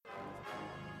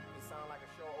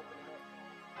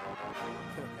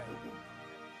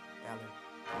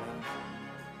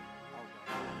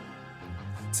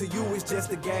To you, it's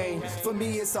just a game. For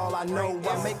me, it's all I know.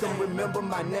 I make them remember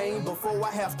my name before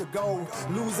I have to go.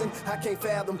 Losing, I can't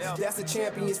fathom. That's a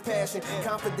champion's passion.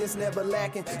 Confidence never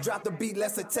lacking. Drop the beat,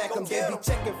 let's attack them. They be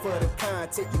checking for the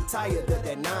content. You tired of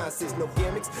that nonsense. No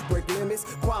gimmicks, break limits.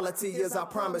 Quality is I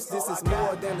promise. This is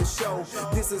more than a show.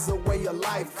 This is a way of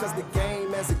life. Cause the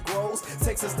game as it grows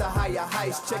takes us to higher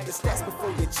heights. Check the stats before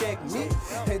you check me.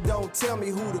 And don't tell me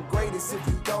who the greatest if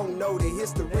you don't know the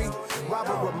history.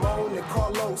 Robert Ramon and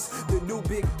Carlos, the new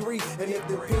big three. And if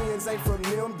the opinions ain't from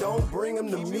them, don't bring them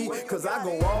to me. Cause I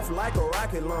go off like a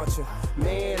rocket launcher.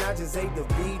 Man, I just ate the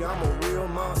beat, I'm a real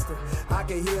monster. I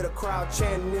can hear the crowd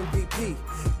chanting MVP.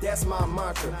 That's my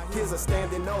mantra. Here's a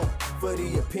standing O for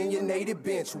the opinionated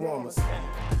bench warmers.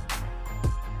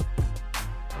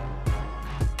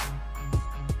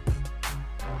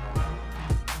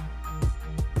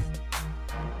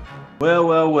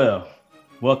 Well.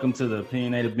 Welcome to the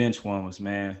Opinionated Benchwarmers,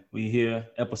 man. We here,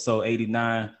 episode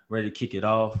 89, ready to kick it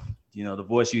off. You know, the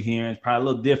voice you're hearing is probably a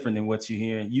little different than what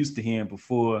you're used to hearing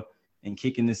before and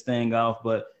kicking this thing off.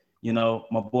 But, you know,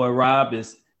 my boy Rob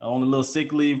is on a little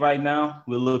sick leave right now.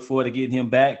 We'll look forward to getting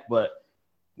him back. But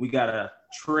we got a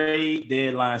trade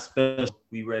deadline special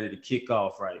we ready to kick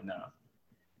off right now.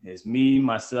 It's me,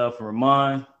 myself, and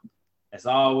Ramon. As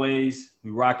always,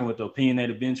 we rocking with the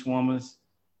Opinionated Benchwarmers.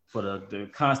 For the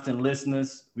constant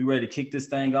listeners, we ready to kick this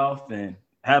thing off and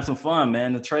have some fun,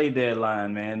 man. The trade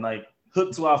deadline, man. Like,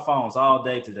 hooked to our phones all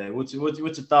day today. What's your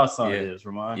thoughts on this,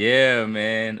 Ramon? Yeah,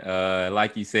 man.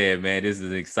 Like you said, man, this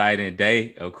is an exciting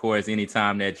day. Of course,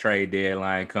 anytime that trade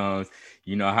deadline comes,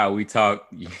 you know how we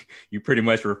talk. You pretty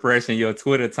much refreshing your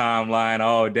Twitter timeline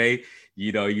all day.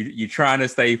 You know, you're trying to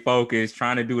stay focused,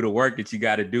 trying to do the work that you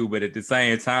got to do. But at the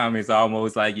same time, it's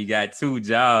almost like you got two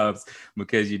jobs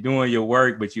because you're doing your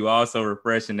work, but you also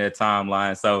refreshing that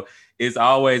timeline. So it's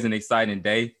always an exciting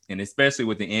day, and especially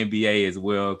with the NBA as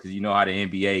well, because you know how the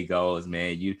NBA goes,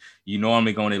 man. You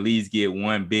normally going to at least get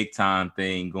one big time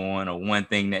thing going, or one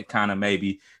thing that kind of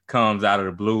maybe comes out of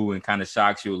the blue and kind of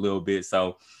shocks you a little bit.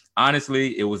 So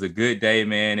honestly, it was a good day,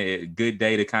 man. A good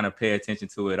day to kind of pay attention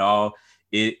to it all.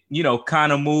 It, you know,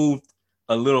 kind of moved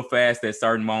a little fast at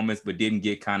certain moments, but didn't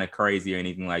get kind of crazy or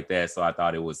anything like that. So I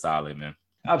thought it was solid, man.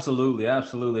 Absolutely.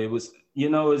 It was, you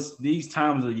know, it's these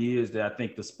times of years that I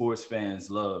think the sports fans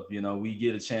love. You know, we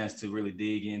get a chance to really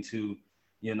dig into,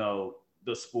 you know,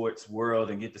 the sports world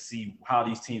and get to see how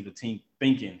these teams are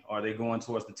thinking. Are they going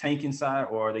towards the tanking side,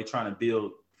 or are they trying to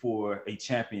build for a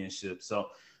championship? So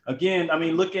again, I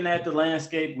mean, looking at the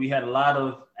landscape, we had a lot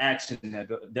of action that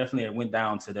definitely went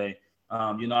down today.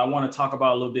 You know, I want to talk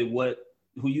about a little bit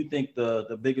who you think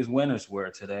the biggest winners were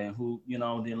today, and who, you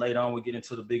know, then later on we get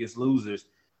into the biggest losers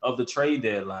of the trade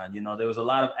deadline. You know, there was a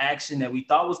lot of action that we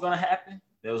thought was going to happen.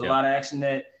 There was a lot of action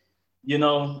that, you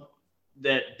know,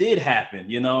 that did happen.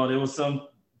 You know, there was some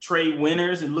trade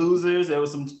winners and losers. There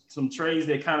was some trades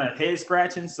that kind of head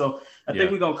scratching. So I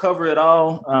think we're going to cover it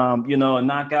all, you know,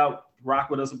 and rock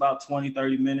with us about 20,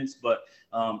 30 minutes. But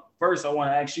first, I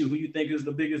want to ask you, who you think is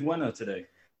the biggest winner today?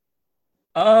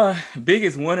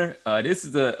 Biggest winner. This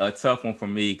is a tough one for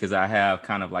me because I have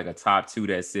kind of like a top two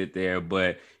that sit there.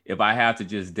 But if I have to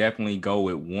just definitely go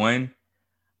with one,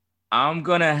 I'm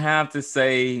gonna have to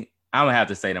say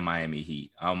the Miami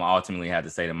Heat. I'm ultimately have to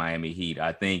say the Miami Heat.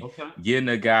 I think getting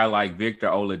a guy like Victor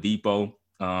Oladipo,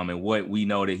 and what we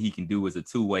know that he can do as a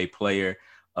two-way player,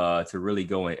 to really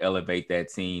go and elevate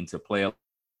that team, to play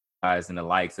guys in the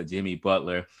likes of Jimmy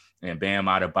Butler and Bam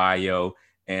Adebayo,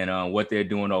 and what they're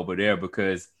doing over there,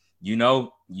 because, you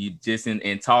know, you just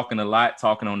in talking a lot,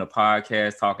 talking on the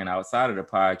podcast, talking outside of the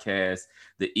podcast,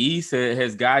 the East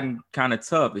has gotten kind of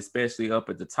tough, especially up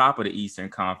at the top of the Eastern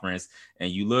Conference.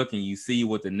 And you look and you see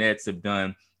what the Nets have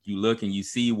done. You look and you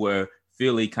see where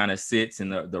Philly kind of sits in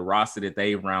the roster that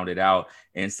they've rounded out.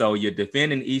 And so you're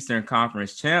defending Eastern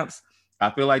Conference champs. I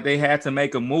feel like they had to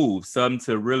make a move, something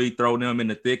to really throw them in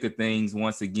the thick of things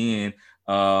once again.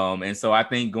 And so I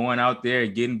think going out there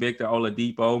and getting Victor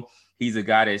Oladipo, he's a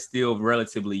guy that's still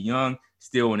relatively young,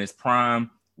 still in his prime.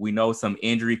 We know some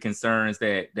injury concerns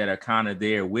that are kind of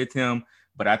there with him.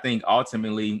 But I think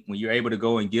ultimately when you're able to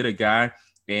go and get a guy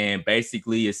and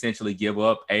basically essentially give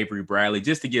up Avery Bradley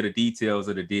just to get the details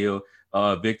of the deal,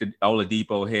 Victor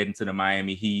Oladipo heading to the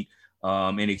Miami Heat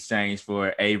in exchange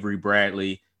for Avery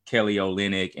Bradley, Kelly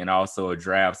Olynyk, and also a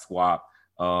draft swap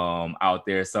out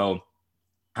there. So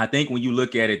I think when you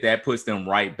look at it, that puts them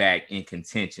right back in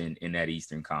contention in that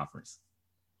Eastern Conference.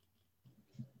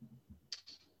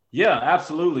 Yeah,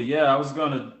 absolutely. Yeah, I was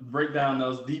going to break down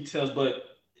those details, but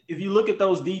if you look at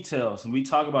those details and we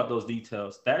talk about those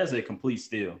details, that is a complete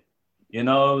steal. You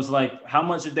know, it was like, how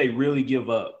much did they really give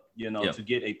up, you know, to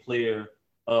get a player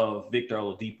of Victor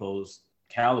Oladipo's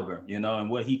caliber, you know, and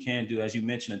what he can do, as you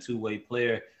mentioned, a two-way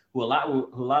player who a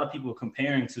lot of people are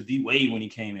comparing to D Wade when he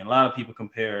came in. A lot of people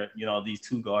compare, you know, these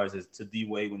two guards to D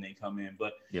Wade when they come in,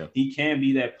 but he can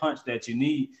be that punch that you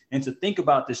need. And to think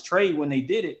about this trade, when they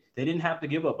did it, they didn't have to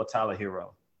give up a Tyler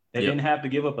Hero. They didn't have to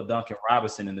give up a Duncan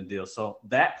Robinson in the deal. So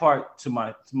that part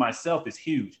to myself is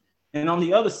huge. And on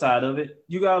the other side of it,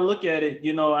 you got to look at it.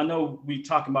 You know, I know we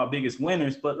talking about biggest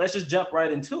winners, but let's just jump right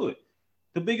into it.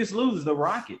 The biggest losers, the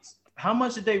Rockets. How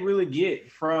much did they really get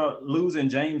from losing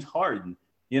James Harden?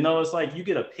 You know, it's like you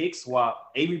get a pick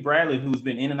swap. Avery Bradley, who's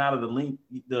been in and out of the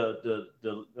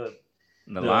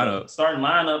lineup, starting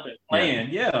lineup and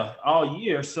playing, all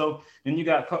year. So then you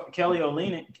got Kelly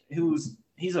Olynyk,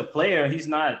 he's a player. He's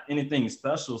not anything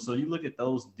special. So you look at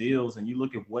those deals and you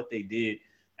look at what they did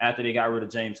after they got rid of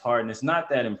James Harden. It's not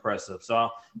that impressive. So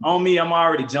on me, I'm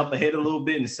already jump ahead a little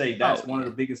bit and say that's one of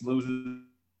the biggest losers.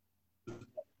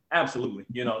 Absolutely,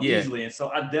 you know, easily. And so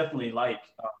I definitely like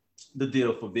the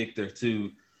deal for Victor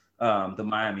to the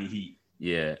Miami Heat.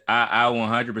 Yeah, I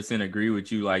 100% agree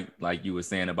with you. Like you were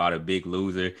saying about a big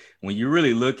loser. When you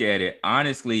really look at it,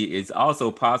 honestly, it's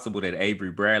also possible that Avery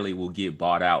Bradley will get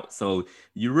bought out. So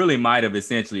you really might have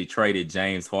essentially traded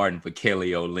James Harden for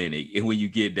Kelly Olynyk. And when you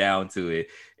get down to it,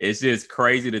 it's just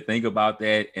crazy to think about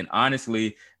that. And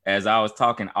honestly, as I was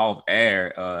talking off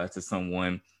air to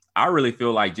someone, I really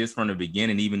feel like just from the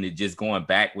beginning, even to just going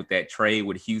back with that trade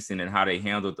with Houston and how they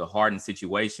handled the Harden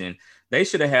situation, they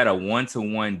should have had a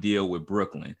 1-to-1 deal with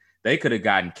Brooklyn. They could have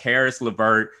gotten Karis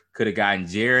LeVert, could have gotten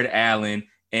Jared Allen,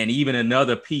 and even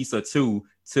another piece or two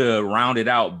to round it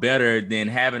out better than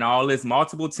having all this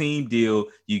multiple team deal.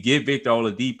 You get Victor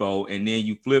Oladipo, and then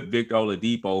you flip Victor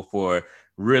Oladipo for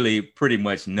really pretty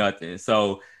much nothing.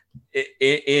 So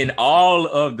in all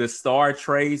of the star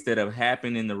trades that have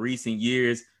happened in the recent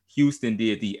years, Houston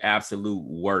did the absolute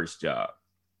worst job.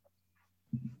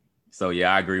 So,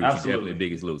 yeah, I agree with you. Definitely the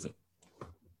biggest loser.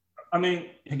 I mean,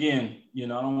 again, you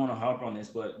know, I don't want to harp on this,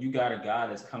 but you got a guy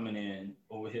that's coming in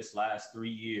over his last 3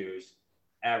 years,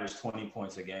 average 20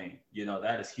 points a game. You know,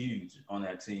 that is huge on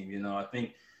that team. You know, I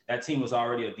think that team was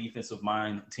already a defensive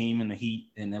mind team in the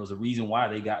Heat, and there was a reason why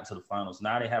they got to the finals.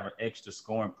 Now they have an extra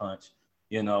scoring punch.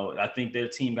 You know, I think their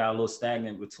team got a little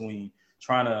stagnant between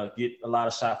trying to get a lot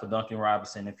of shots for Duncan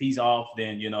Robinson. If he's off,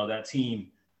 then, you know, that team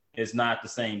is not the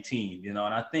same team, you know.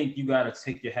 And I think you got to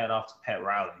take your hat off to Pat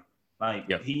Riley.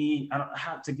 Like, I don't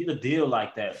have to get a deal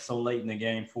like that so late in the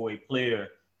game for a player.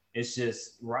 It's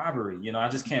just robbery. You know, I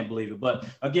just can't believe it. But,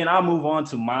 again, I'll move on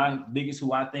to my biggest,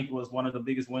 who I think was one of the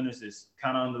biggest winners, is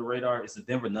kind of under the radar. It's the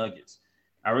Denver Nuggets.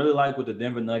 I really like what the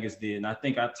Denver Nuggets did. And I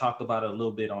think I talked about it a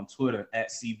little bit on Twitter at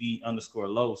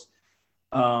 @CV_Los.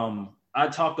 I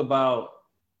talked about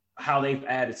how they've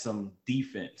added some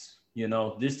defense. You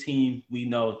know, this team we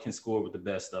know can score with the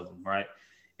best of them, right?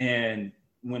 And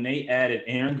when they added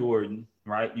Aaron Gordon,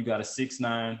 right, you got a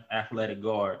 6'9" athletic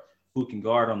guard who can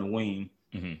guard on the wing,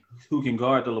 who can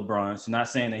guard the LeBrons. Not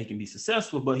saying that he can be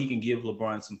successful, but he can give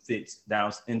LeBron some fits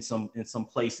down in some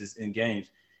places in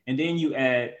games. And then you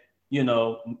add, you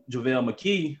know, JaVale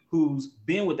McGee, who's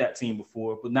been with that team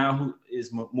before, but now who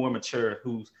is more mature,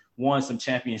 who's won some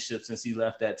championships since he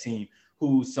left that team,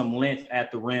 who's some length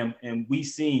at the rim. And we've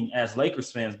seen, as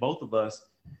Lakers fans, both of us,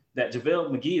 that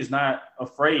JaVale McGee is not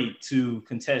afraid to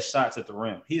contest shots at the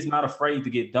rim. He's not afraid to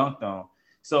get dunked on.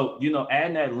 So, you know,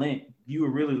 adding that length, you were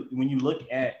really, when you look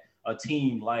at a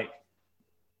team like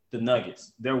the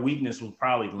Nuggets, their weakness was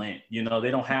probably length. You know, they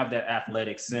don't have that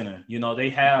athletic center. You know, they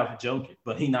have Jokic,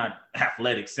 but he's not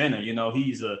athletic center. You know,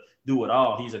 he's a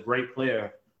do-it-all. He's a great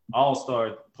player,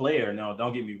 all-star player. No,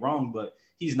 don't get me wrong, but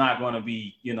he's not going to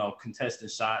be, you know, contesting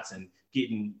shots and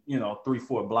getting, you know,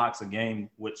 3-4 blocks a game,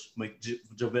 which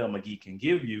JaVale McGee can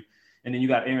give you. And then you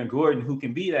got Aaron Gordon, who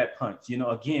can be that punch. You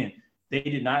know, again, they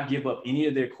did not give up any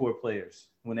of their core players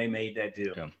when they made that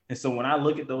deal. Yeah. And so when I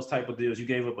look at those type of deals, you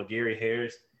gave up a Gary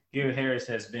Harris. Gary Harris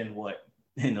has been what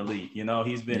in the league? You know,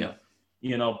 he's been,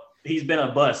 you know, he's been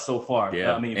a bust so far.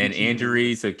 Yeah, I mean, and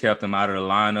injuries have kept him out of the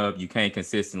lineup. You can't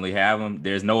consistently have him.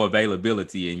 There's no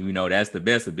availability, and you know that's the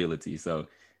best ability. So,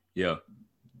 yeah,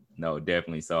 no,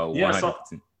 definitely. So, 100%. So,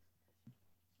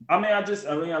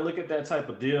 I look at that type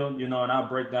of deal, you know, and I'll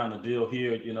break down the deal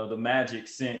here. You know, the Magic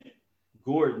sent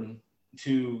Gordon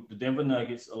to the Denver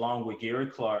Nuggets along with Gary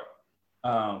Clark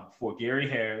for Gary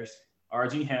Harris,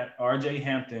 RJ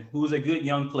Hampton, who's a good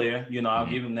young player. You know, I'll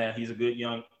give him that. He's a good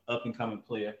young up-and-coming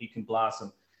player. He can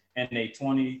blossom. And a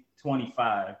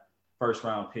 2025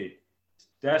 first-round pick.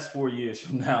 that's 4 years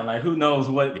from now. Like, who knows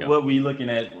Yeah. what we looking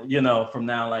at, from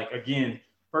now. Like, again,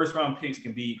 first round picks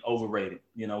can be overrated.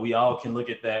 We all can look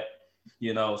at that.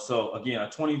 So again, a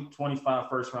 2025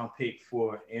 first round pick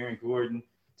for Aaron Gordon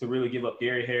to really give up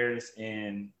Gary Harris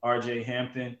and RJ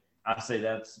Hampton. I say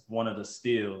that's one of the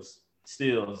steals,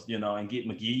 and get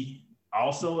McGee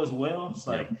also as well. It's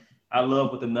like, I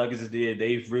love what the Nuggets did.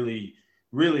 They've really,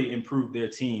 really improved their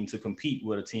team to compete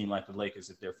with a team like the Lakers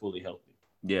if they're fully healthy.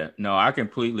 Yeah, no, I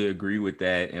completely agree with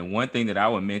that. And one thing that I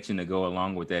would mention to go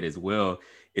along with that as well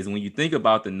is when you think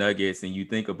about the Nuggets and you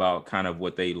think about kind of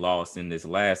what they lost in this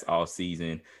last off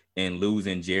season and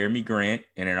losing Jeremy Grant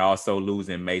and then also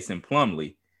losing Mason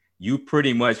Plumlee, you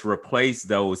pretty much replace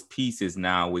those pieces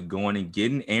now with going and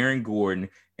getting Aaron Gordon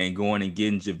and going and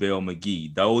getting JaVale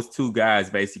McGee. Those two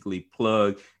guys basically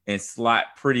plug and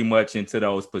slot pretty much into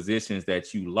those positions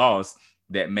that you lost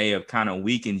that may have kind of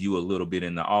weakened you a little bit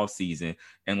in the offseason.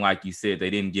 And like you said, they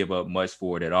didn't give up much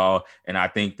for it at all. And I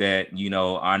think that,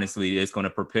 honestly, it's going to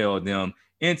propel them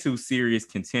into serious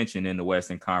contention in the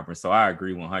Western Conference. So I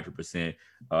agree 100%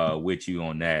 with you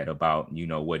on that about,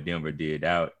 what Denver did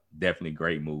out. Definitely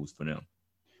great moves for them.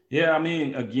 Yeah, I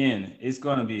mean, again, it's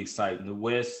going to be exciting. The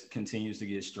West continues to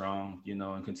get strong,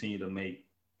 and continue to make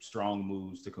strong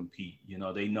moves to compete.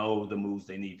 They know the moves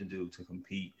they need to do to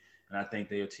compete. And I think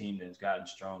they're a team that's gotten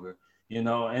stronger, and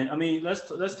I mean,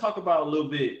 let's talk about a little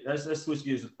bit. Let's switch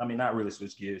gears. I mean, not really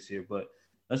switch gears here, but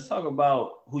let's talk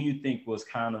about who you think was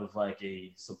kind of like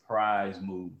a surprise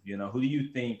move. Who do you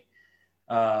think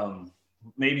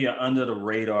maybe an under the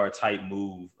radar type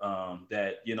move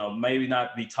that, maybe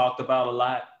not be talked about a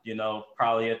lot,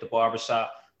 probably at the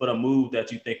barbershop, but a move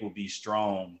that you think will be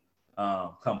strong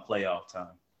come playoff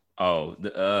time? Oh,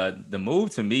 the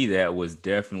move to me that was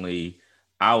definitely,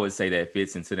 I would say that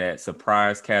fits into that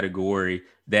surprise category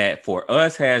that for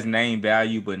us has name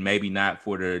value, but maybe not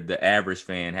for the average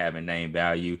fan having name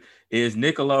value, is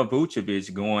Nikola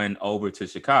Vucevic going over to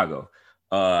Chicago.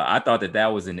 I thought that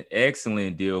was an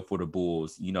excellent deal for the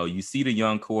Bulls. You see the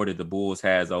young core that the Bulls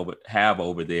have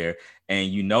over there,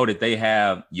 and that they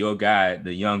have your guy,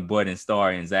 the young budding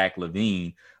star in Zach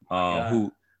LaVine,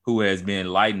 who has been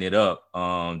lighting it up.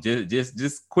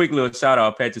 Just quick little shout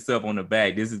out, pat yourself on the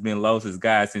back. This has been Los's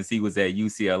guy since he was at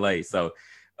UCLA. So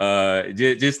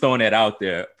just throwing that out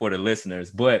there for the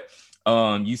listeners. But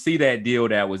you see that deal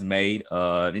that was made,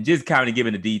 and just kind of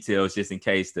giving the details just in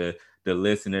case the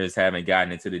listeners haven't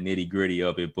gotten into the nitty gritty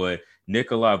of it. But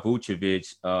Nikola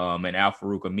Vucevic and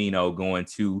Al-Farouq Amino going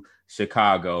to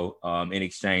Chicago in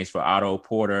exchange for Otto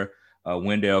Porter,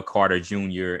 Wendell Carter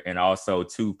Jr., and also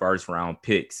 2 first-round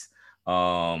picks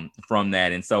from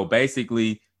that. And so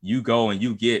basically you go and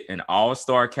you get an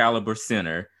all-star caliber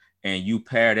center and you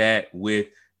pair that with,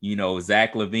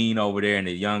 Zach LaVine over there and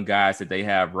the young guys that they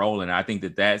have rolling. I think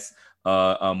that that's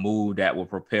a move that will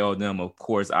propel them, of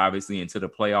course, obviously into the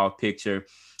playoff picture.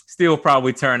 Still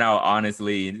probably turn out,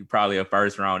 honestly, probably a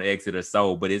first-round exit or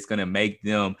so, but it's going to make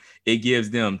them, it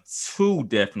gives them 2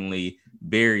 definitely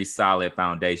very solid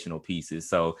foundational pieces.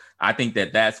 So I think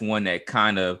that that's one that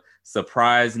kind of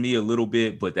surprised me a little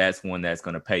bit, but that's one that's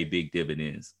going to pay big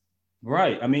dividends.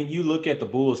 Right. I mean, you look at the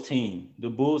Bulls team. The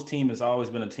Bulls team has always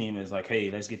been a team that's like,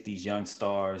 hey, let's get these young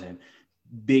stars and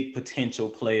big potential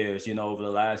players, over the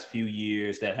last few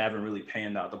years that haven't really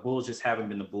panned out. The Bulls just haven't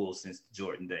been the Bulls since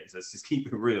Jordan days. Let's just keep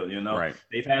it real, Right.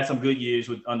 They've had some good years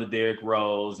under Derrick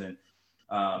Rose and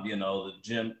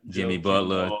the Jimmy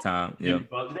Butler time. Yeah.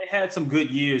 They had some good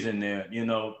years in there,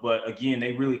 but again,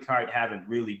 they really haven't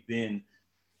really been,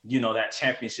 that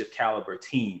championship caliber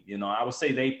team. I would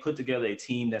say they put together a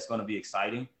team that's going to be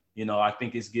exciting. I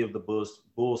think it's give the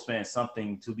Bulls fans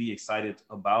something to be excited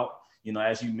about.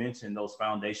 As you mentioned, those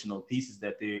foundational pieces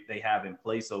that they have in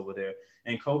place over there.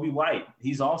 And Coby White,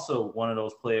 he's also one of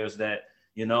those players that,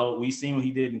 we've seen what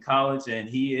he did in college, and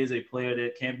he is a player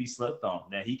that can't be slept on,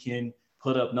 that he can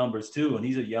put up numbers too. And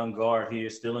he's a young guard here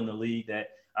still in the league that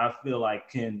I feel like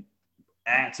can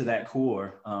add to that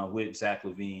core with Zach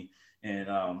LaVine and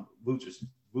Vucevic.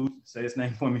 Say his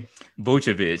name for me.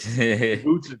 Vucevic.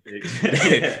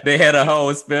 Vucevic. They had a whole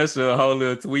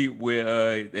little tweet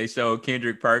where they showed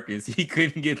Kendrick Perkins. He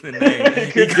couldn't get the name.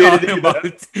 He called him about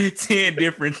 10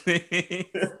 different things.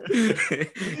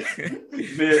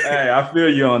 Man, hey, I feel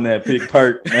you on that, Big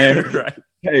Perk, man. Right.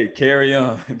 Hey, carry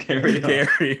on.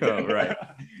 Carry on, right.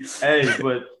 Hey,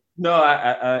 but no,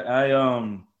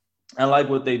 I like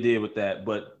what they did with that.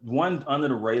 But one under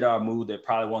the radar move that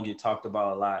probably won't get talked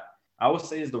about a lot, I would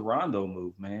say, is the Rondo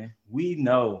move, man. We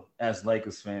know as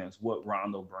Lakers fans what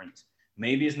Rondo brings.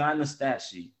 Maybe it's not in the stat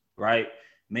sheet, right?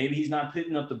 Maybe he's not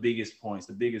putting up the biggest points,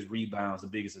 the biggest rebounds, the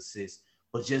biggest assists.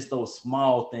 but just those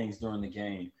small things during the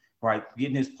game, right?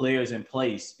 Getting his players in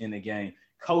place in the game,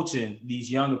 coaching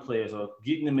these younger players or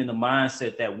getting them in the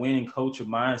mindset, that winning culture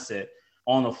mindset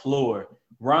on the floor.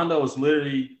 Rondo is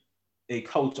literally a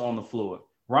coach on the floor.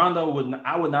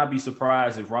 I would not be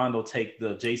surprised if Rondo take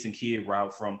the Jason Kidd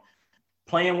route from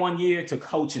playing one year to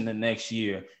coaching the next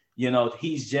year.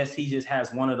 He just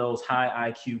has one of those high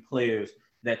IQ players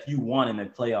that you want in the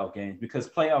playoff games, because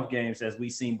playoff games, as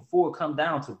we've seen before, come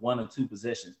down to 1 or 2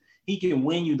 possessions. He can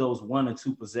win you those 1 or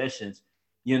 2 possessions,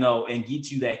 and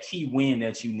get you that key win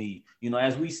that you need.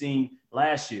 As we seen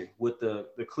last year with the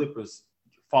Clippers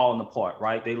falling apart,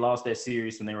 right? They lost that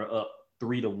series when they were up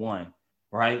 3-1.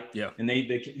 Right. Yeah. And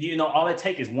they all it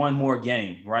takes is one more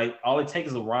game, right? All it takes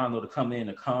is a Rondo to come in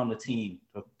to calm the team,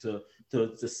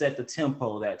 to set the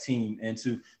tempo of that team and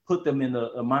to put them in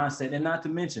a mindset. And not to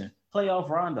mention playoff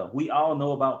Rondo. We all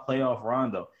know about playoff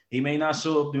Rondo. He may not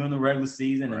show up during the regular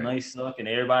season and they suck, and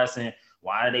everybody's saying,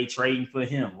 why are they trading for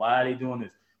him? Why are they doing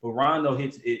this? But Rondo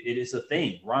hits it is a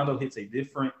thing. Rondo hits a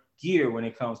different gear when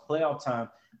it comes playoff time.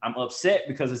 I'm upset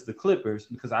because it's the Clippers,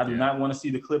 because I do not want to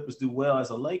see the Clippers do well as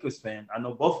a Lakers fan. I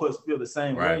know both of us feel the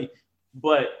same way,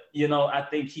 but, I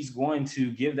think he's going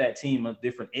to give that team a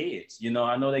different edge.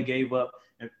 I know they gave up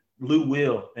Lou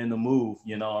Will in the move,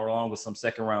 along with some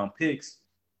second round picks,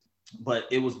 but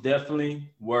it was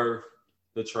definitely worth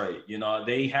the trade.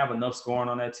 They have enough scoring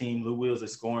on that team. Lou Will's a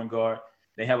scoring guard.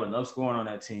 They have enough scoring on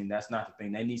that team. That's not the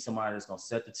thing. They need somebody that's going to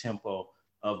set the tempo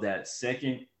of that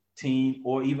second team,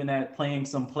 or even at playing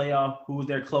some playoff, who's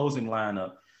their closing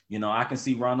lineup. I can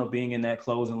see Rondo being in that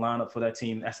closing lineup for that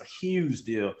team. That's a huge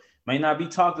deal. May not be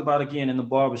talked about again in the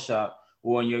barbershop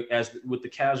or as with the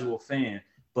casual fan,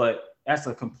 but that's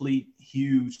a complete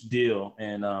huge deal.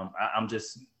 And I'm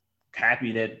just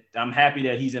happy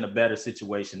that he's in a better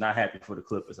situation. Not happy for the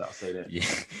Clippers, I'll say that. Yeah,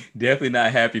 definitely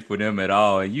not happy for them at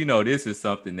all. And this is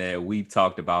something that we've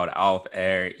talked about off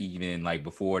air, even like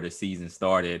before the season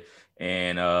started,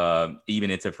 and even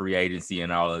into free agency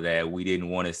and all of that. We didn't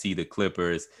want to see the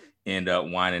Clippers end up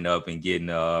winding up and getting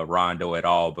Rondo at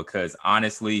all, because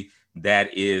honestly,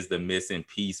 that is the missing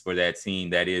piece for that team.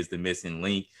 That is the missing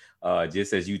link.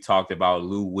 Just as you talked about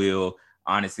Lou Will.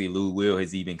 Honestly, Lou Will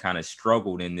has even kind of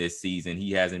struggled in this season.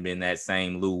 He hasn't been that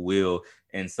same Lou Will.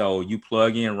 And so you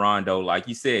plug in Rondo, like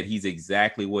you said, he's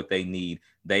exactly what they need.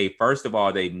 First of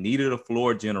all, they needed a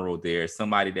floor general there,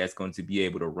 somebody that's going to be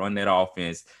able to run that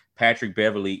offense. Patrick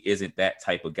Beverley isn't that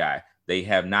type of guy. They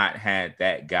have not had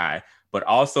that guy. But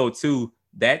also, too,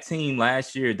 that team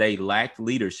last year, they lacked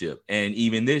leadership. And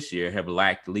even this year have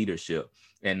lacked leadership.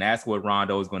 And that's what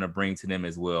Rondo is going to bring to them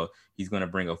as well. He's going to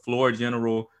bring a floor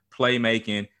general,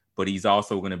 playmaking, but he's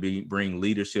also going to bring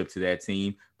leadership to that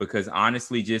team, because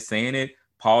honestly, just saying it,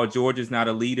 Paul George is not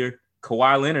a leader.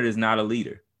 Kawhi Leonard is not a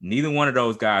leader. Neither one of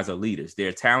those guys are leaders.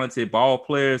 They're talented ball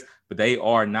players, but they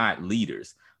are not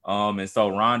leaders. And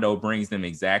so Rondo brings them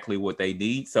exactly what they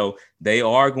need. So they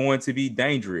are going to be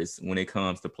dangerous when it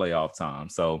comes to playoff time.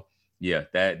 So yeah,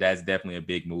 that's definitely a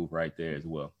big move right there as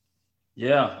well.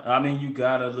 Yeah, I mean, you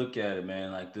got to look at it,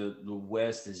 man. Like the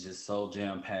West is just so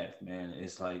jam-packed, man.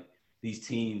 It's like these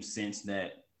teams sense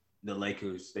that the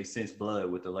Lakers, they sense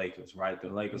blood with the Lakers, right? The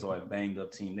Lakers are a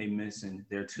banged-up team. They missing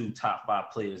their 2 top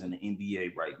 5 players in the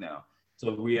NBA right now.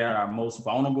 So we are at our most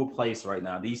vulnerable place right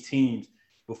now. These teams,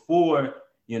 before,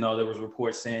 there was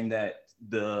reports saying that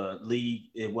the league,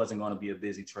 it wasn't going to be a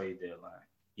busy trade deadline.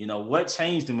 What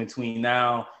changed in between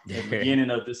now and the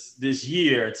beginning of this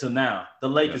year to now? The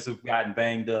Lakers have gotten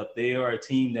banged up. They are a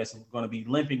team that's going to be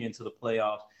limping into the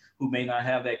playoffs, who may not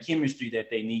have that chemistry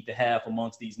that they need to have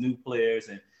amongst these new players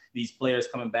and these players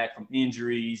coming back from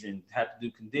injuries and have to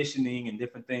do conditioning and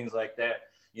different things like that.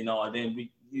 And then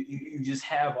you just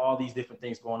have all these different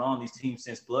things going on. These teams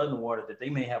sense blood in the water that they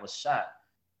may have a shot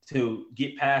to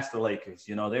get past the Lakers.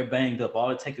 They're banged up.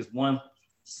 All it takes is one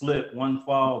slip, one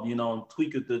fall,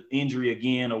 tweak of the injury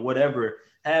again or whatever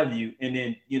have you. And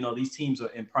then, these teams are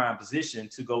in prime position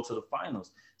to go to the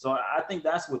finals. So I think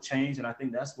that's what changed. And I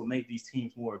think that's what made these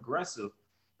teams more aggressive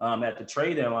at the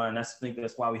trade deadline. I think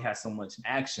that's why we had so much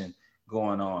action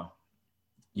going on.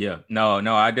 Yeah, no,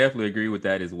 I definitely agree with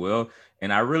that as well.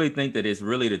 And I really think that it's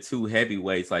really the 2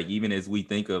 heavyweights, like even as we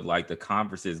think of like the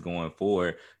conferences going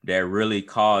forward, that really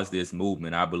caused this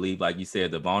movement. I believe, like you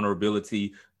said, the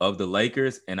vulnerability of the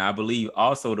Lakers. And I believe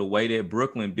also the way that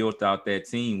Brooklyn built out that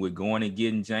team with going and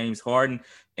getting James Harden.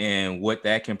 and what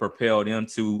that can propel them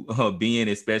to being,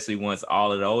 especially once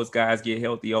all of those guys get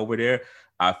healthy over there.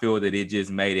 I feel that it just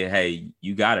made it, hey,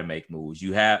 you got to make moves.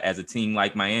 You have, as a team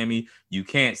like Miami, you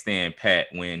can't stand pat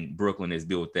when Brooklyn has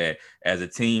built that. As a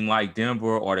team like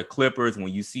Denver or the Clippers,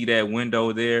 when you see that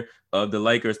window there of the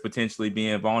Lakers potentially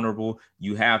being vulnerable,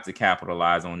 you have to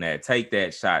capitalize on that. Take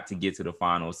that shot to get to the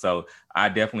finals. So I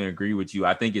definitely agree with you.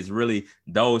 I think it's really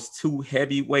those two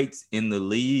heavyweights in the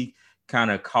league kind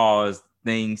of caused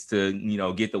things to,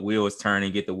 get the wheels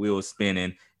turning, get the wheels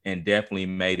spinning, and definitely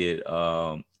made it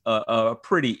a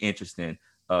pretty interesting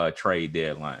trade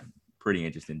deadline. Pretty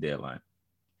interesting deadline.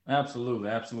 Absolutely.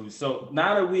 So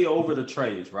now that we over the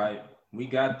trades, right? We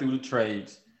got through the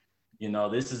trades.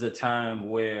 This is a time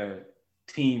where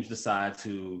teams decide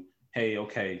to, hey,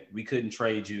 okay, we couldn't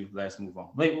trade you. Let's move on.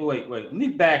 Wait. Let me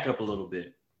back up a little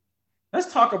bit.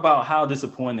 Let's talk about how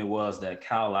disappointing it was that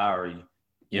Kyle Lowry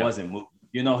wasn't moved.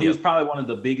 He was probably one of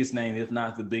the biggest names, if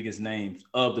not the biggest names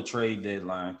of the trade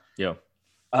deadline. Yeah.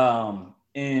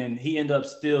 And he ended up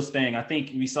still staying. I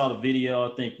think we saw the video.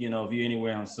 I think, if you're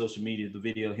anywhere on social media, the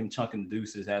video of him chunking the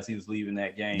deuces as he was leaving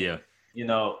that game.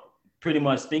 Yeah. Pretty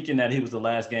much thinking that he was the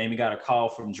last game. He got a call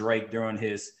from Drake during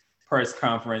his press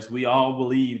conference. We all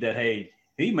believed that, hey,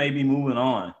 he may be moving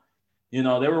on.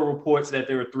 There were reports that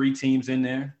there were 3 teams in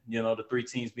there, the 3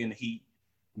 teams being the Heat,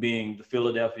 being the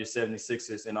Philadelphia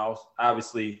 76ers, and also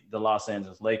obviously the Los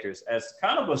Angeles Lakers, as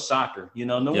kind of a shocker.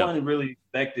 No one really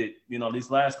expected,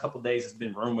 these last couple of days it's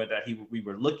been rumored that we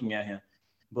were looking at him.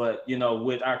 But,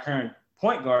 with our current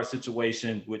point guard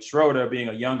situation, with Schroeder being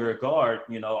a younger guard,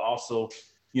 also,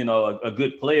 a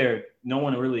good player, no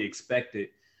one really expected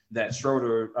that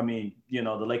Schroeder,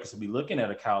 the Lakers would be looking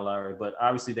at a Kyle Lowry, but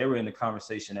obviously they were in the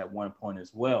conversation at one point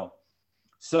as well.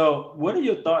 So what are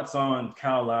your thoughts on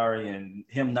Kyle Lowry and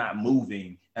him not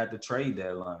moving at the trade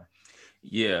deadline?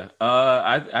 Yeah,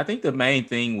 I think the main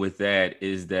thing with that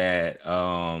is that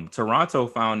Toronto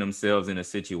found themselves in a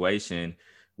situation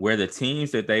where the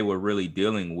teams that they were really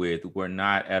dealing with were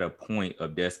not at a point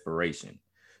of desperation.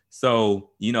 So,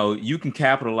 you can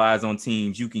capitalize on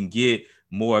teams, you can get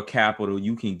more capital,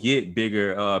 you can get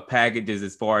bigger packages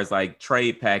as far as like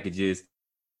trade packages.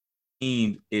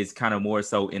 Team is kind of more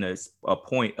so in a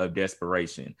point of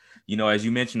desperation. As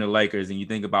you mentioned the Lakers and you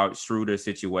think about Schroeder's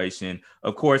situation,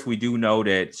 of course, we do know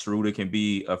that Schroeder can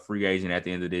be a free agent at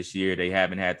the end of this year. They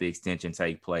haven't had the extension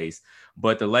take place,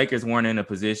 but the Lakers weren't in a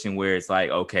position where it's like,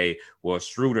 okay, well,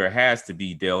 Schroeder has to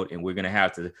be dealt and we're going to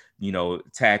have to,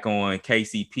 tack on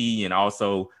KCP and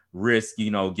also risk,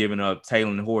 giving up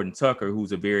Taylor Horton-Tucker,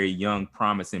 who's a very young,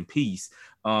 promising piece.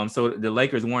 So the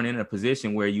Lakers weren't in a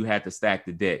position where you had to stack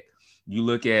the deck. You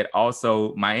look at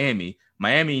also Miami.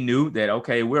 Miami knew that,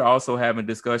 okay, we're also having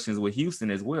discussions with Houston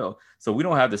as well. So we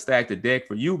don't have to stack the deck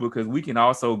for you because we can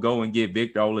also go and get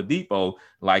Victor Oladipo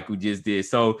like we just did.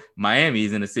 So Miami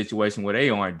is in a situation where they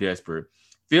aren't desperate.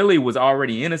 Philly was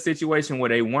already in a situation where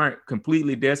they weren't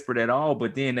completely desperate at all.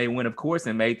 But then they went, of course,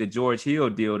 and made the George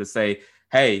Hill deal to say,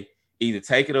 hey, either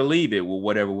take it or leave it with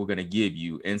whatever we're going to give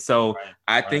you. And so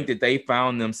I think that they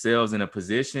found themselves in a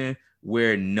position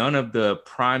where none of the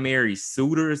primary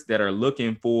suitors that are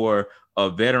looking for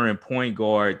a veteran point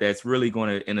guard that's really going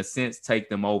to, in a sense, take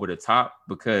them over the top,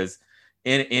 because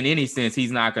in any sense,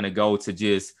 he's not going to go to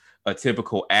just a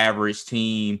typical average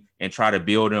team and try to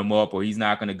build them up, or he's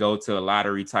not going to go to a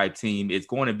lottery type team. It's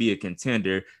going to be a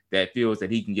contender that feels that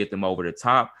he can get them over the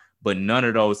top, but none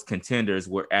of those contenders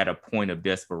were at a point of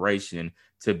desperation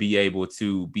to be able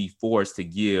to be forced to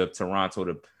give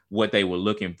Toronto what they were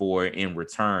looking for in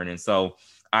return. And so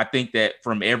I think that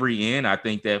from every end, I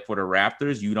think that for the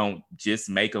Raptors, you don't just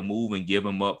make a move and give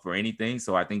them up for anything.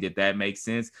 So I think that makes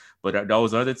sense. But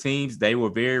those other teams, they were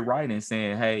very right in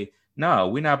saying, hey, no,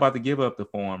 we're not about to give up the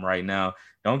form right now.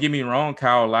 Don't get me wrong.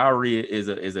 Kyle Lowry is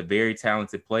a very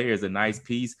talented player, is a nice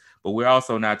piece, but we're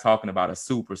also not talking about a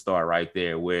superstar right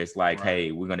there where it's like,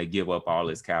 hey, we're going to give up all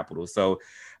this capital. So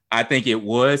I think it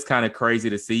was kind of crazy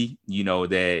to see,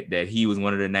 that he was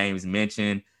one of the names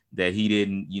mentioned, that he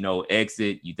didn't,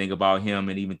 exit. You think about him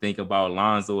and even think about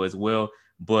Lonzo as well.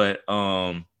 But,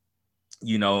 at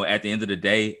the end of the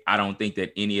day, I don't think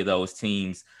that any of those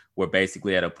teams were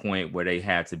basically at a point where they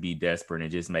had to be desperate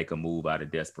and just make a move out of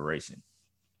desperation.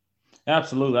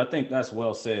 Absolutely. I think that's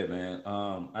well said, man.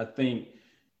 I think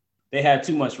they had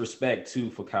too much respect, too,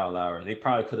 for Kyle Lowry. They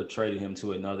probably could have traded him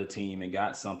to another team and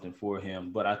got something for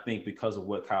him. But I think because of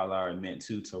what Kyle Lowry meant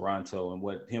to Toronto and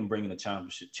what him bringing the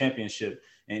championship,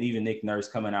 and even Nick Nurse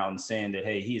coming out and saying that,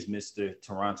 hey, he's Mr.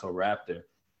 Toronto Raptor,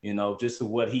 just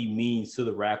what he means to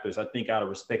the Raptors, I think out of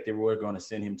respect, they were going to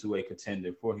send him to a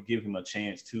contender for to give him a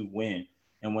chance to win.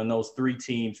 And when those 3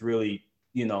 teams really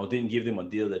didn't give them a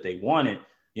deal that they wanted.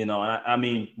 I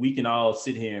mean, we can all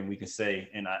sit here and we can say,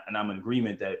 and I'm in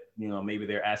agreement that, maybe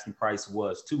their asking price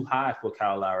was too high for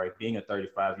Kyle Lowry, being a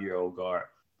 35-year-old guard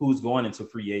who's going into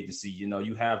free agency.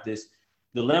 You have this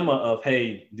dilemma of,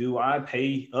 hey, do I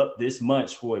pay up this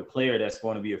much for a player that's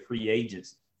going to be a free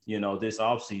agent, this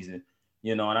offseason?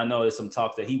 And I know there's some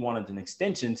talk that he wanted an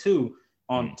extension too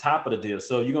on top of the deal.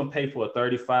 So you're going to pay for a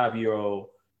 35-year-old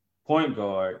point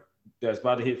guard that's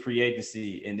about to hit free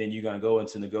agency, and then you're going to go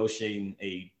into negotiating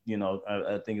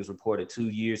I think it's reported 2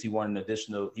 years. He wanted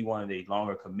a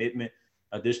longer commitment,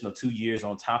 additional 2 years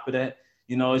on top of that.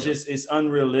 It's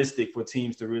unrealistic for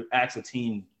teams to ask a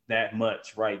team that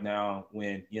much right now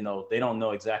when, they don't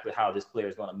know exactly how this player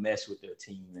is going to mesh with their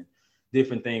team and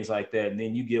different things like that. And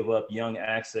then you give up young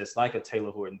access like a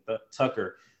Taylor Horton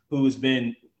Tucker, who's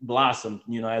been blossomed,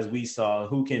 as we saw,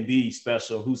 who can be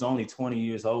special, who's only 20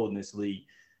 years old in this league.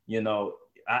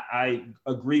 I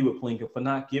agree with Pelinka for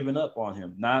not giving up on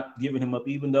him, not giving him up,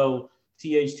 even though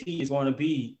THT is going to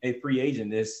be a free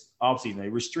agent this offseason, a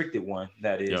restricted one,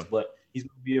 that is. Yeah. But he's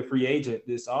going to be a free agent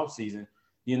this offseason.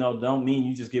 Don't mean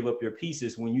you just give up your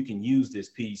pieces when you can use this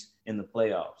piece in the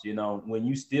playoffs. When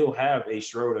you still have a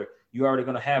Schroeder, you're already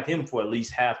going to have him for at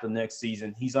least half the next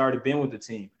season. He's already been with the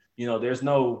team. There's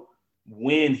no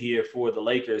win here for the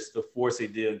Lakers to force a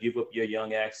deal, give up your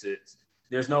young assets.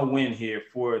 There's no win here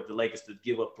for the Lakers to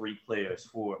give up 3 players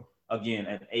for, again,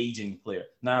 an aging player.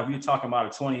 Now, if you're talking about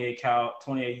a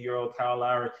 28-year-old Kyle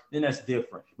Lowry, then that's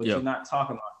different. But You're not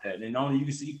talking about that. And only you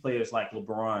can see players like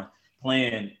LeBron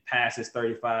playing past his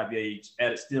 35 age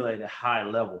still at a high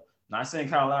level. Not saying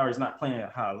Kyle Lowry is not playing at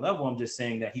a high level. I'm just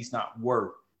saying that he's not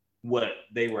worth what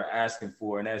they were asking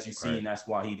for. And as you see, that's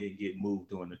why he didn't get moved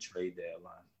during the trade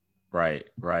deadline.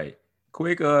 Right.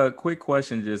 Quick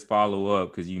question, just follow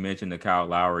up, because you mentioned the Kyle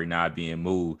Lowry not being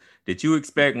moved. Did you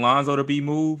expect Lonzo to be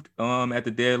moved at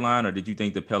the deadline, or did you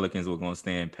think the Pelicans were going to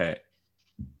stand pat?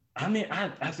 I mean,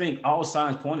 I think all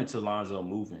signs pointed to Lonzo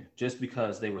moving just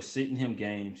because they were sitting him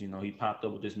games. He popped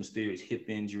up with this mysterious hip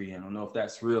injury. I don't know if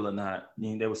that's real or not.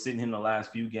 They were sitting him the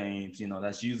last few games.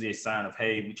 That's usually a sign of,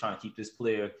 hey, we're trying to keep this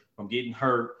player from getting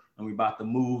hurt and we're about to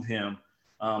move him.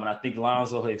 And I think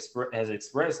Lonzo has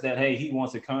expressed that, hey, he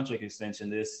wants a contract extension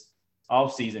this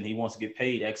offseason. He wants to get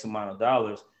paid X amount of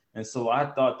dollars. And so I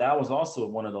thought that was also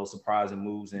one of those surprising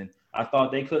moves. And I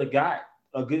thought they could have got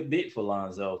a good bit for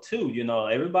Lonzo too.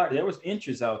 Everybody, there was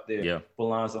interest out there for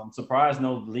Lonzo. I'm surprised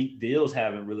no leaked deals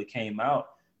haven't really came out.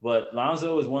 But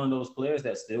Lonzo is one of those players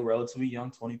that's still relatively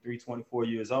young, 23, 24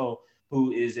 years old,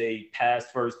 who is a pass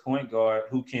first point guard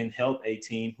who can help a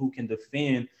team, who can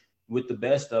defend with the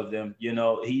best of them.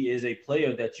 He is a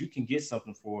player that you can get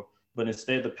something for, but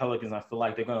instead the Pelicans, I feel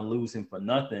like they're going to lose him for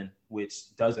nothing,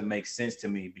 which doesn't make sense to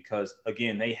me because,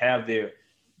 again, they have their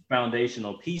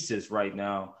foundational pieces right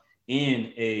now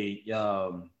in a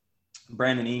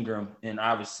Brandon Ingram and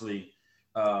obviously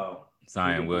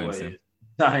Zion Williamson.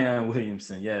 Zion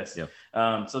Williamson, yes.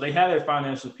 Yep. So they have their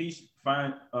foundational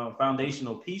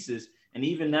pieces. And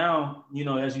even now,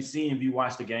 as you see, if you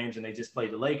watch the games and they just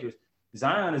played the Lakers,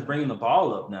 Zion is bringing the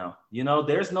ball up now.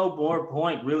 There's no more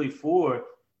point really for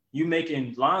you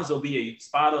making Lonzo be a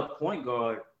spot-up point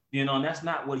guard, and that's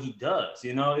not what he does.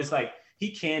 It's like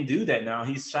he can do that now.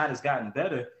 His shot has gotten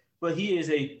better, but he is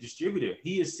a distributor.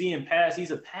 He is seeing pass.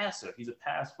 He's a passer. He's a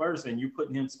pass first, and you're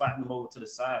putting him, spotting him over to the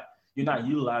side. You're not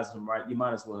utilizing him right. You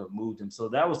might as well have moved him. So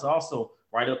that was also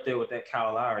right up there with that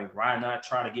Kyle Lowry. Why not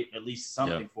try to get at least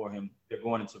something for him? They're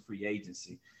going into free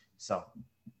agency. So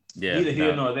neither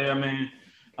here nor there, man.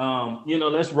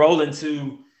 Let's roll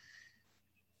into,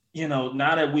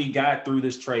 now that we got through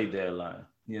this trade deadline,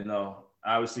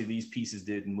 obviously these pieces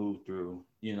didn't move through,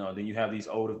 then you have these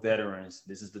older veterans.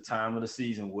 This is the time of the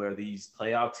season where these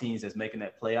playoff teams that's making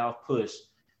that playoff push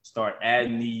start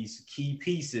adding these key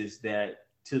pieces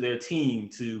to their team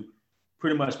to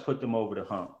pretty much put them over the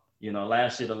hump.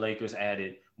 Last year the Lakers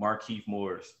added Markieff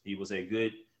Morris. He was a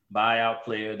good buyout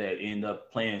player that ended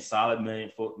up playing solid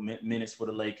minutes for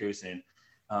the Lakers and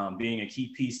being a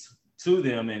key piece to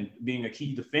them and being a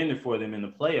key defender for them in the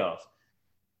playoffs.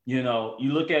 You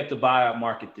look at the buyout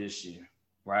market this year,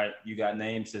 right? You got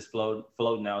names that's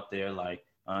floating out there like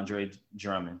Andre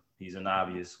Drummond. He's an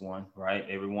obvious one, right?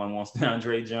 Everyone wants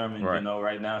Andre Drummond. Right.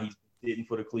 Right now he's sitting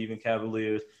for the Cleveland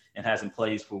Cavaliers and hasn't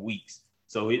played for weeks.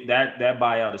 So that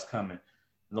buyout is coming.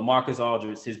 LaMarcus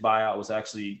Aldridge, his buyout was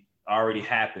actually already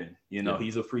happened.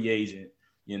 He's a free agent.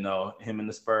 Him and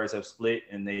the Spurs have split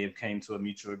and they have came to a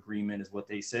mutual agreement is what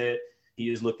they said. He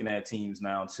is looking at teams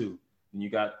now too. And you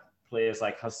got players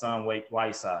like Hassan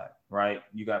Whiteside, right?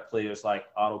 You got players like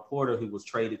Otto Porter, who was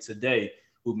traded today,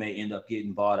 who may end up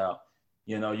getting bought out.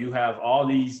 You know, you have all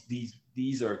these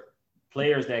are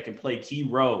players that can play key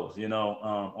roles, you know,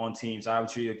 on teams.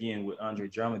 Obviously, again, with Andre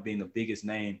Drummond being the biggest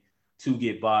name to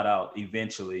get bought out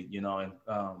eventually, you know, and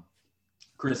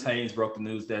Chris Haynes broke the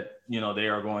news that, you know, they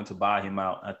are going to buy him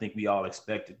out. I think we all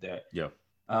expected that. Yeah.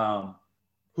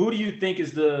 Who do you think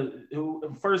is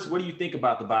first, what do you think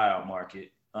about the buyout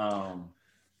market? And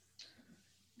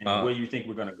where do you think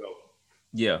we're going to go?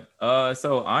 Yeah.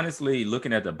 So honestly,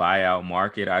 looking at the buyout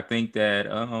market, I think that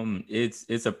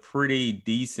it's a pretty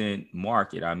decent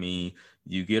market. I mean,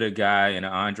 you get a guy in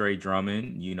Andre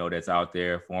Drummond, you know, that's out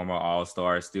there, former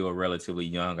All-Star, still relatively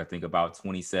young. I think about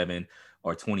 27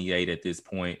 or 28 at this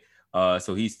point.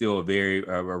 So he's still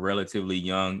a relatively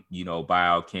young, you know,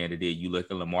 buyout candidate. You look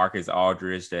at LaMarcus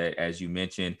Aldridge, that, as you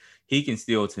mentioned, he can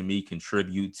still, to me,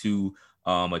 contribute to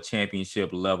a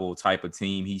championship level type of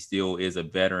team. He still is a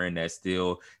veteran that's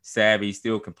still savvy,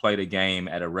 still can play the game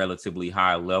at a relatively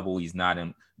high level. He's not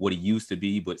in what he used to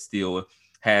be, but still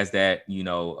has that, you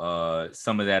know,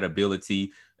 some of that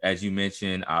ability. As you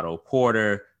mentioned, Otto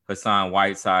Porter, Hassan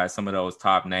Whiteside, some of those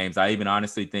top names. I even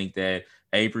honestly think that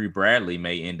Avery Bradley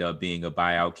may end up being a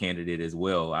buyout candidate as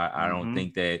well. I don't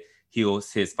think that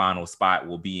his final spot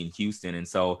will be in Houston. And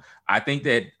so I think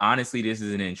that honestly, this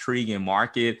is an intriguing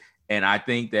market. And I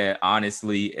think that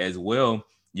honestly as well,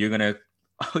 you're going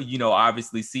to, you know,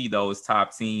 obviously see those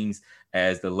top teams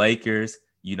as the Lakers,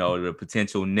 you know, the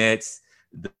potential Nets,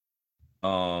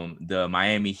 the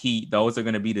Miami Heat. Those are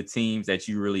going to be the teams that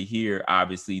you really hear,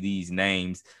 obviously, these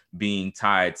names being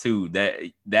tied to.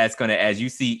 That's going to, as you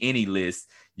see any list,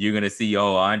 you're going to see,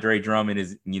 oh, Andre Drummond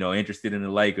is, you know, interested in the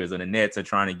Lakers, or the Nets are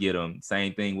trying to get him.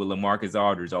 Same thing with LaMarcus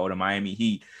Aldridge or the Miami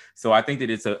Heat. So I think that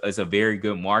it's a very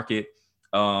good market.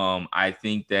 I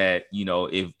think that, you know,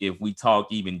 if we talk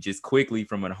even just quickly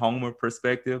from a Homer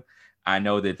perspective, I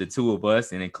know that the two of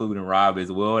us, and including Rob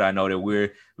as well, I know that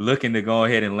we're looking to go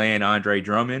ahead and land Andre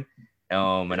Drummond.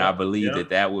 And I believe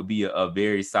that would be a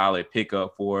very solid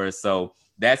pickup for us. So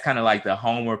that's kind of like the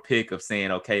Homer pick of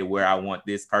saying, okay, where I want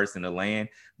this person to land.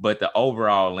 But the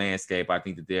overall landscape, I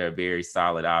think that there are very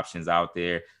solid options out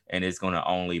there, and it's going to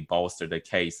only bolster the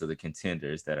case of the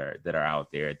contenders that are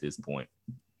out there at this point.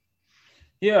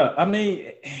 Yeah, I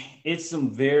mean, it's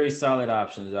some very solid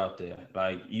options out there.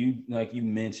 Like you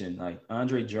mentioned, like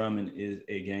Andre Drummond is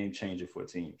a game changer for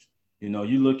teams. You know,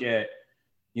 you look at,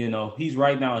 you know, he's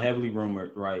right now heavily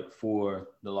rumored, right, for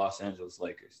the Los Angeles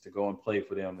Lakers to go and play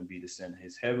for them and be the center.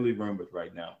 He's heavily rumored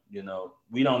right now. You know,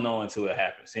 we don't know until it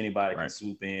happens. Anybody can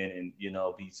swoop in and, you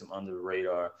know, be some under the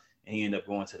radar, and he end up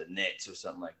going to the Nets or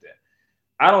something like that.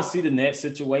 I don't see the Nets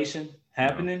situation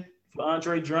happening for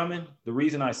Andre Drummond. The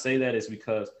reason I say that is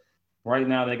because right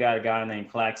now they got a guy named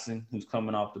Claxton who's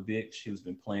coming off the bench, who's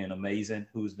been playing amazing,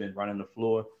 who's been running the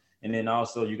floor. And then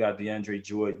also you got DeAndre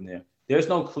Jordan there. There's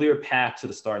no clear path to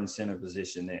the starting center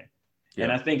position there. Yeah.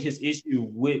 And I think his issue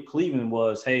with Cleveland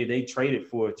was, hey, they traded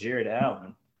for Jared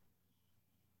Allen.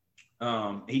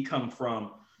 He come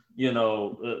from, you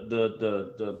know,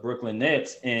 the Brooklyn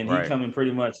Nets, and he coming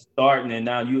pretty much starting, and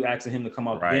now you asking him to come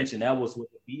off the bench, and that was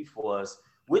what the beef was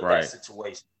with that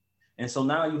situation. And so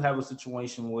now you have a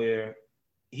situation where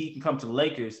he can come to the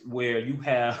Lakers, where you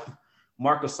have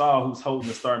Marc Gasol, who's holding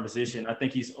the starting position. I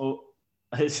think he's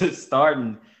just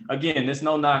starting. Again, there's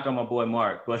no knock on my boy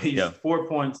Mark, but he's 4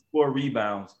 points, 4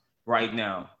 rebounds right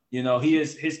now. You know,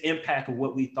 his impact of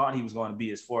what we thought he was going to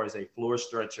be as far as a floor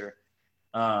stretcher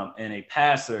and a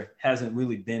passer hasn't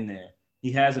really been there.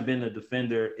 He hasn't been the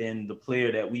defender and the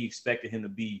player that we expected him to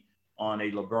be on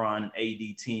a LeBron and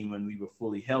AD team when we were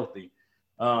fully healthy.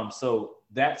 So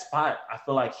that spot, I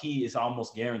feel like he is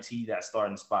almost guaranteed that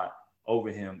starting spot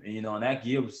over him. And, you know, and that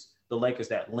gives the Lakers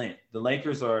that length. The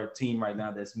Lakers are a team right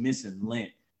now that's missing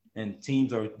length, and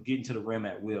teams are getting to the rim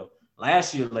at will.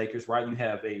 Last year, Lakers, right, you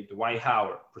have a Dwight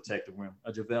Howard protect the rim,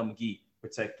 a JaVale McGee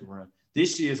protect the rim.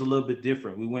 This year is a little bit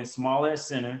different. We went small at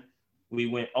center. We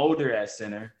went older at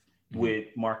center with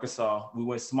Marc Gasol. We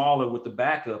went smaller with the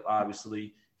backup,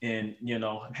 obviously, and, you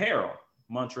know,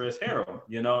 Montrezl Harrell,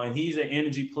 you know, and he's an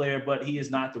energy player, but he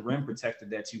is not the rim protector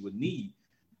that you would need.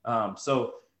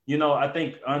 So, you know, I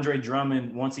think Andre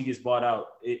Drummond, once he gets bought out,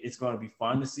 it's going to be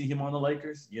fun to see him on the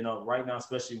Lakers. You know, right now,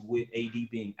 especially with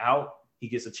AD being out, he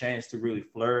gets a chance to really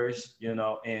flourish, you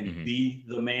know, and be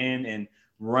the man and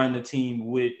run the team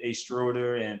with a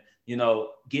Schroeder and, you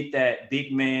know, get that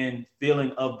big man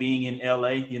feeling of being in LA.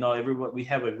 You know, we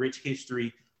have a rich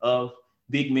history of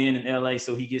big men in LA,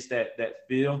 so he gets that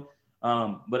feel.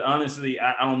 But honestly,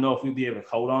 I don't know if we'll be able to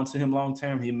hold on to him long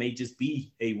term. He may just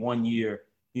be a 1 year,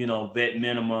 you know, vet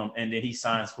minimum, and then he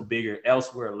signs for bigger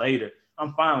elsewhere later.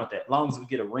 I'm fine with that, as long as we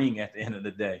get a ring at the end of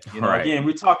the day. You know, Right. again,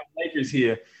 we're talking Lakers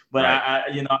here, but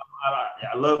Right.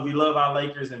 we love our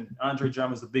Lakers, and Andre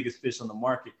Drummond's the biggest fish on the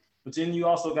market. But then you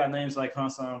also got names like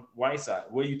Hassan Whiteside.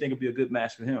 What do you think would be a good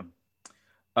match for him?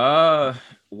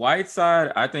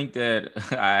 Whiteside, I think that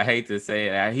I hate to say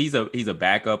it, he's a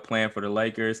backup plan for the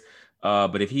Lakers.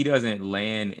 But if he doesn't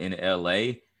land in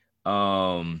LA,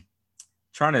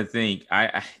 trying to think,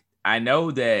 I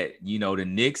know that the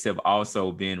Knicks have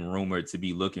also been rumored to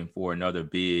be looking for another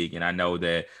big, and I know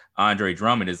that Andre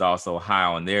Drummond is also high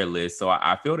on their list. So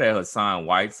I feel that Hassan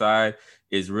Whiteside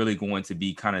is really going to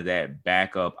be kind of that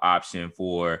backup option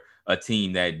for a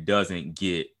team that doesn't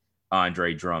get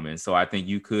Andre Drummond. So I think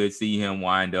you could see him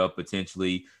wind up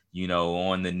potentially,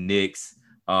 on the Knicks.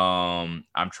 I'm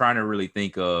trying to really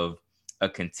think of a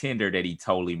contender that he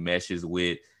totally meshes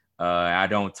with. I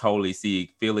don't totally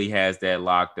see Philly has that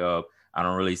locked up. I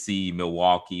don't really see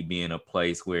Milwaukee being a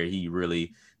place where he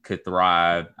really could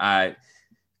thrive.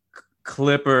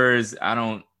 Clippers, I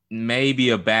don't,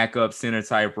 maybe a backup center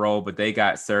type role, but they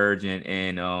got Serge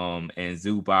and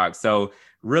Zubac. So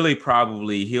really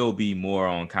probably he'll be more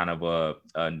on kind of a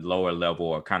lower level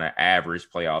or kind of average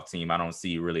playoff team. I don't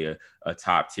see really a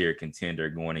top tier contender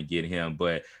going to get him,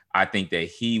 but I think that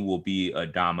he will be a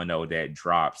domino that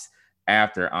drops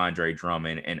after Andre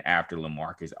Drummond and after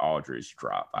LaMarcus Aldridge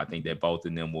drop. I think that both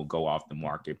of them will go off the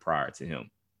market prior to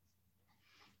him.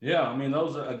 Yeah, I mean,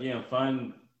 those are, again,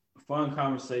 fun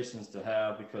conversations to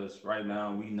have, because right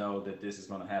now we know that this is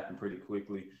going to happen pretty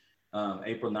quickly.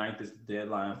 April 9th is the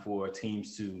deadline for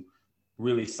teams to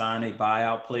really sign a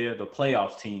buyout player, the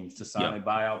playoff teams to sign a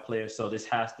buyout player. So this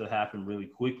has to happen really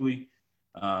quickly.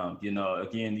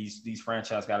 Again, these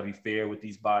franchises got to be fair with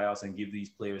these buyouts and give these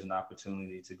players an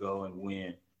opportunity to go and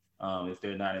win if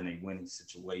they're not in a winning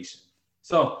situation.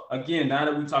 So again, now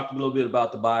that we talked a little bit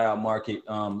about the buyout market,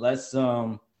 let's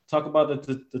talk about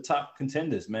the top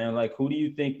contenders, man. Like, who do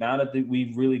you think, now that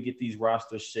we really get these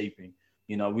rosters shaping,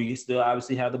 we still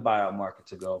obviously have the buyout market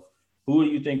to go. Who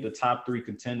do you think the top three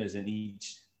contenders in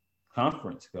each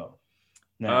conference go?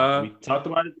 Now, we talked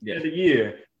about it at the end of the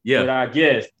year, but I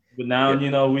guess. But now,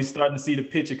 we're starting to see the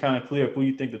picture kind of clear. Who do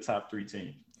you think the top three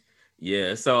teams?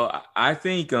 Yeah, so I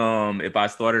think if I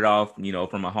started off,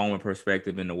 from a home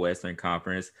perspective in the Western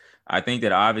Conference, I think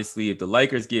that obviously if the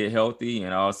Lakers get healthy,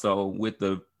 and also with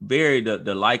the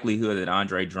likelihood that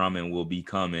Andre Drummond will be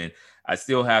coming, I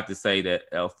still have to say that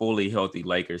a fully healthy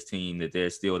Lakers team, that they're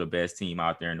still the best team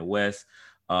out there in the West.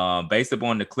 Based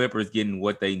upon the Clippers getting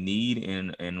what they need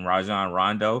in Rajon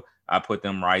Rondo, I put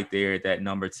them right there at that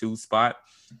number 2 spot.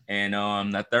 And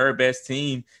the third best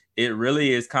team, it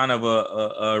really is kind of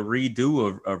a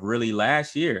redo of really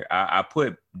last year. I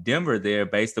put Denver there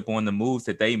based upon the moves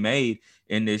that they made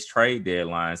in this trade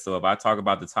deadline. So if I talk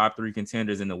about the top 3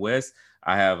 contenders in the West,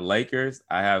 I have Lakers,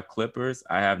 I have Clippers,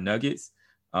 I have Nuggets.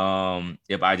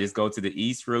 If I just go to the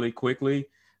East really quickly,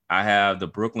 I have the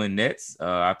Brooklyn Nets.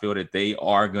 I feel that they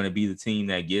are going to be the team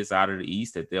that gets out of the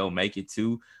East, that they'll make it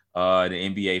to the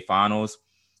NBA Finals.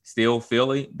 Still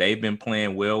Philly, they've been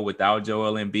playing well without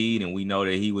Joel Embiid, and we know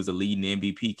that he was a leading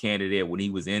MVP candidate when he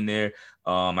was in there.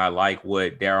 I like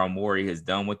what Daryl Morey has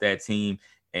done with that team,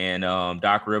 and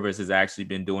Doc Rivers has actually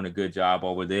been doing a good job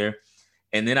over there.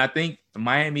 And then I think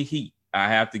Miami Heat, I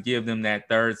have to give them that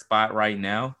third spot right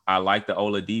now. I like the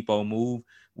Oladipo move.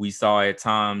 We saw at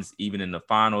times, even in the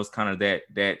finals, kind of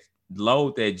that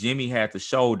load that Jimmy had to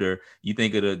shoulder. You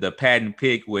think of the patent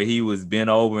pick where he was bent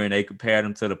over and they compared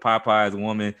him to the Popeyes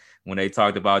woman when they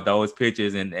talked about those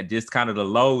pictures, and just kind of the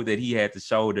load that he had to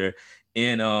shoulder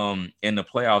in the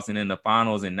playoffs and in the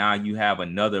finals. And now you have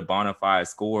another bona fide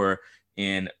scorer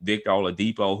in Victor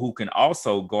Oladipo, who can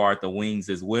also guard the wings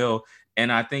as well.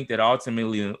 And I think that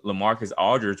ultimately LaMarcus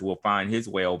Aldridge will find his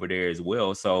way over there as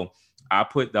well. So I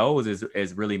put those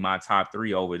as really my top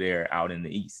 3 over there out in the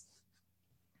East.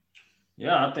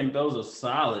 Yeah, I think those are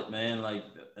solid, man. Like,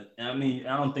 I mean,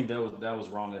 I don't think that was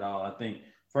wrong at all. I think,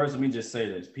 first, let me just say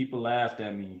this. People laughed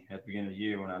at me at the beginning of the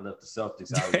year when I left the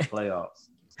Celtics out of the playoffs.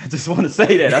 I just want to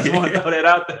say that. I just want to throw that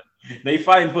out there. They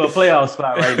fighting for a playoff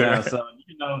spot right now. So,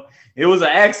 it was an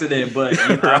accident, but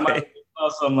I might have saw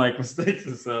some like mistakes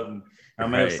or something. I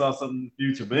may have saw something in the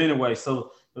future. But anyway,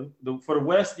 so for the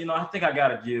West, I think I got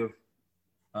to give,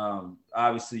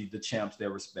 obviously, the champs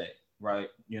their respect. Right,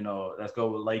 let's go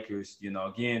with Lakers.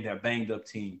 Again, they're a banged up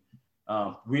team.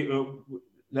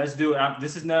 Let's do it.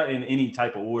 This is not in any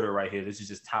type of order right here. This is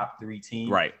just top 3 teams.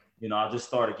 Right. I'll just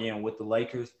start again with the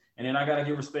Lakers, and then I got to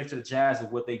give respect to the Jazz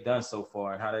of what they've done so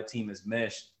far and how that team has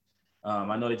meshed.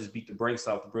 I know they just beat the brakes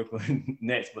off the Brooklyn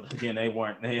Nets, but again,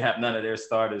 they have none of their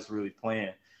starters really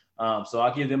playing. So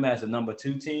I'll give them as a number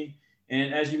 2 team.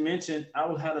 And as you mentioned, I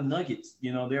would have the Nuggets.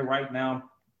 You know, they're right now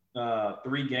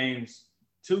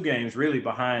 2 games really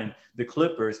behind the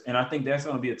Clippers. And I think that's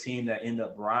going to be a team that end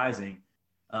up rising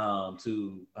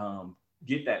to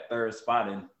get that 3rd spot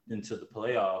into the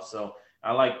playoffs. So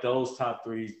I like those top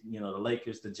 3, you know, the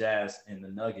Lakers, the Jazz, and the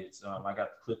Nuggets. I got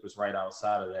the Clippers right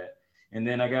outside of that. And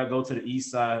then I got to go to the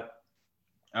East side.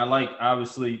 I like,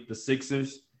 obviously, the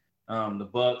Sixers, the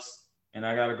Bucks, and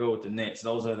I got to go with the Nets.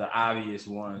 Those are the obvious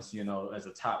ones, you know, as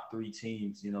the top 3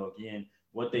 teams. You know, again,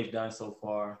 what they've done so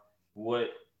far, what,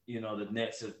 you know, the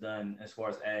Nets have done as far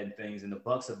as adding things. And the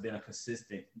Bucks have been a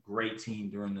consistent, great team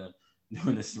during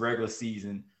this regular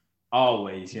season.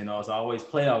 Always, you know, it's always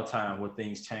playoff time where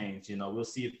things change. You know, we'll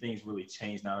see if things really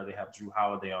change now that they have Drew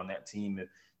Holiday on that team, if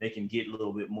they can get a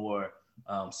little bit more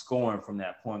scoring from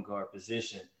that point guard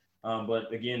position.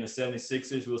 But again, the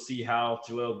 76ers, we'll see how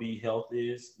Joel Embiid health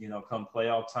is, you know, come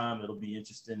playoff time. It'll be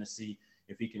interesting to see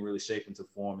if he can really shape into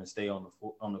form and stay on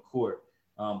the court.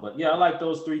 But yeah, I like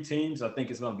those 3 teams. I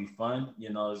think it's going to be fun.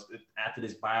 You know, after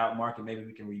this buyout market, maybe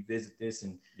we can revisit this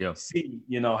and see,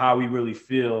 you know, how we really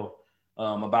feel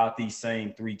about these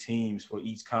same 3 teams for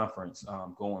each conference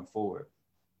going forward.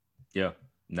 Yeah,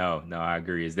 no, I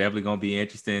agree. It's definitely going to be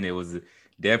interesting. It was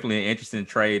definitely an interesting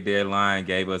trade deadline,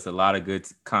 gave us a lot of good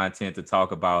content to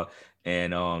talk about.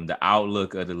 And the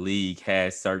outlook of the league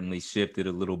has certainly shifted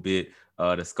a little bit.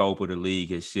 The scope of the league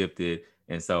has shifted.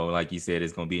 And so, like you said,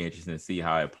 it's going to be interesting to see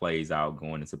how it plays out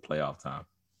going into playoff time.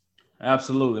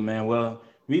 Absolutely, man. Well,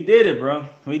 we did it, bro.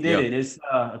 We did it. It's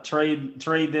a trade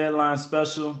deadline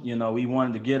special. You know, we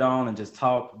wanted to get on and just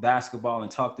talk basketball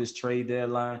and talk this trade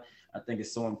deadline. I think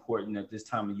it's so important at this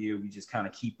time of year we just kind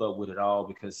of keep up with it all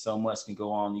because so much can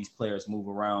go on. These players move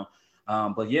around.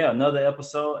 But yeah, another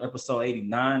episode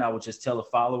 89. I would just tell the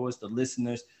followers, the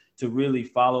listeners, to really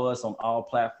follow us on all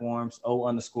platforms.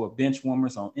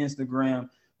 O_Benchwarmers on Instagram,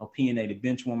 Opinionated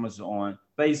Benchwarmers on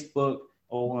Facebook,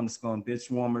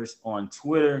 O_Benchwarmers on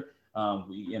Twitter.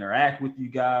 We interact with you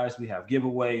guys. We have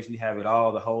giveaways. We have it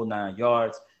all, the whole 9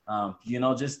 yards. You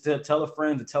know, just to tell a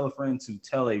friend to tell a friend to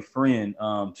tell a friend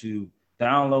to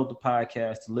download the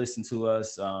podcast, to listen to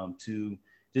us, to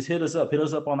just hit us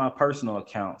up on our personal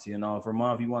accounts. You know, if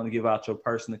Ramon, if you want to give out your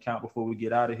personal account before we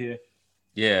get out of here.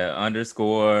 Yeah,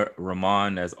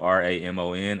 _Ramon, that's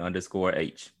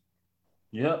RAMON_H.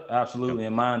 Yep, absolutely.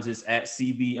 And mine's just at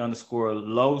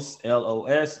CB_Los,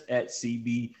 LOS, at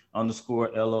CB_LOS.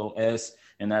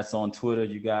 And that's on Twitter,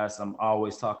 you guys. I'm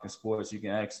always talking sports. You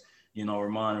can ask, you know,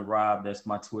 Ramon and Rob. That's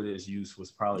my Twitter is used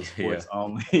was probably sports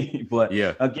only. But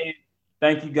again,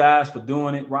 thank you guys for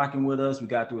doing it, rocking with us. We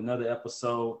got through another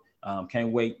episode.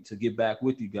 Can't wait to get back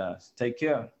with you guys. Take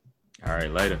care. All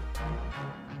right, later.